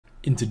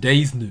In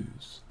today's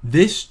news,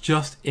 this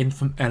just in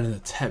from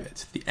Eleanor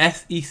Terrett, the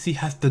SEC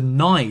has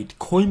denied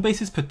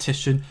Coinbase's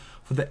petition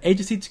for the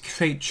agency to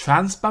create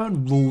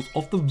transparent rules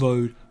of the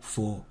road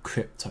for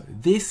crypto.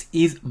 This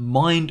is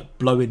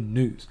mind-blowing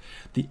news.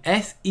 The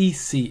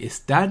SEC is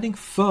standing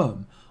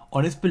firm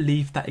on its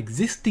belief that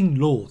existing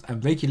laws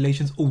and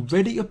regulations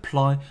already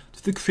apply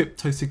to the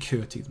crypto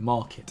securities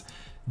market.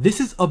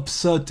 This is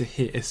absurd to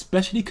hear,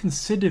 especially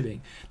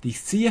considering the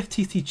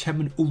CFTC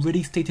chairman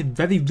already stated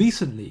very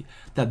recently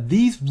that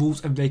these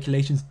rules and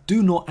regulations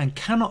do not and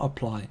cannot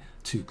apply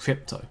to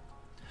crypto.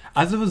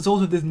 As a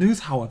result of this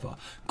news, however,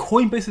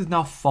 Coinbase has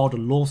now filed a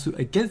lawsuit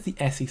against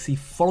the SEC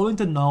following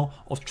denial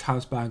of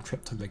transparent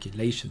crypto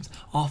regulations.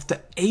 After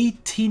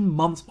 18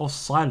 months of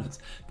silence,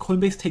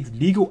 Coinbase takes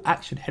legal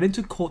action, heading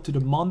to court to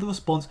demand the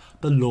response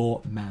the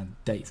law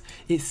mandates.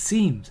 It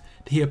seems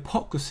the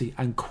hypocrisy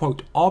and,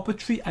 quote,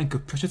 arbitrary and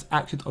capricious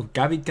actions of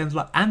Gary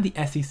Gensler and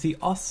the SEC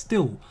are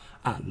still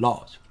at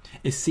large.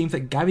 It seems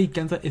that Gary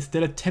Gensler is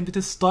still attempting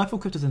to stifle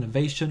crypto's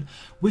innovation,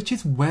 which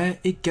is where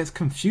it gets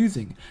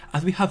confusing,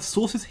 as we have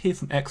sources here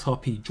from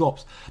XRP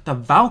Drops that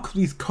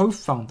Valkyrie's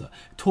co-founder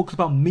talks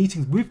about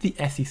meetings with the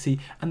SEC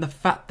and the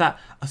fact that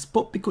a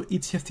spot Bitcoin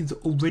ETF seems to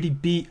already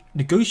be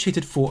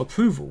negotiated for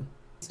approval.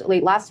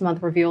 Late last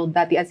month revealed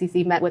that the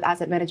SEC met with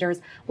asset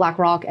managers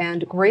BlackRock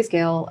and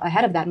Grayscale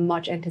ahead of that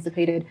much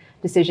anticipated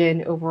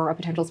decision over a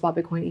potential spot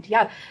Bitcoin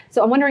ETF.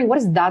 So I'm wondering, what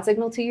does that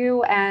signal to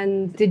you?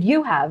 And did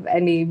you have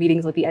any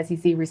meetings with the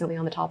SEC recently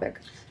on the topic?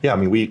 Yeah, I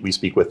mean, we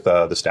speak with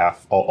the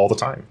staff all the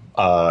time.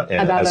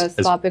 And about a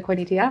spot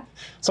Bitcoin ETF?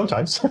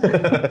 Sometimes.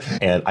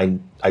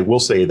 And I will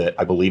say that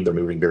I believe they're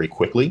moving very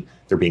quickly.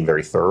 They're being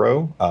very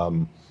thorough.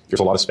 There's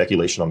a lot of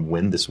speculation on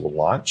when this will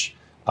launch.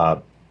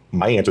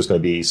 My answer is going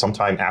to be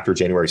sometime after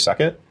January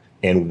 2nd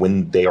and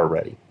when they are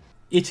ready.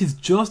 It is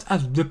just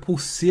as Ripple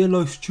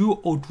CLO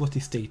Stuart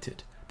Aldworthy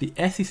stated. The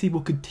SEC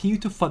will continue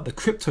to fight the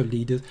crypto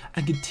leaders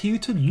and continue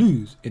to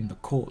lose in the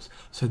courts.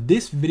 So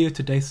this video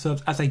today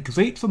serves as a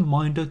great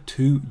reminder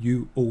to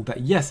you all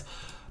that yes,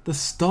 the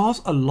stars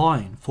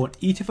align for an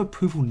ETF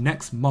approval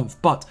next month,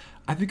 but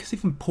as you can see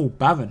from Paul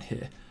Barron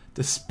here,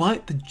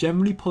 despite the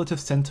generally positive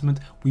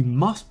sentiment, we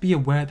must be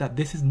aware that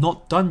this is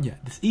not done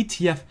yet. This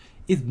ETF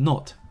is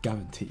not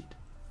guaranteed.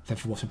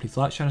 Thanks for watching. Please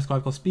like, share, and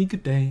subscribe. Godspeed,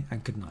 good day,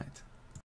 and good night.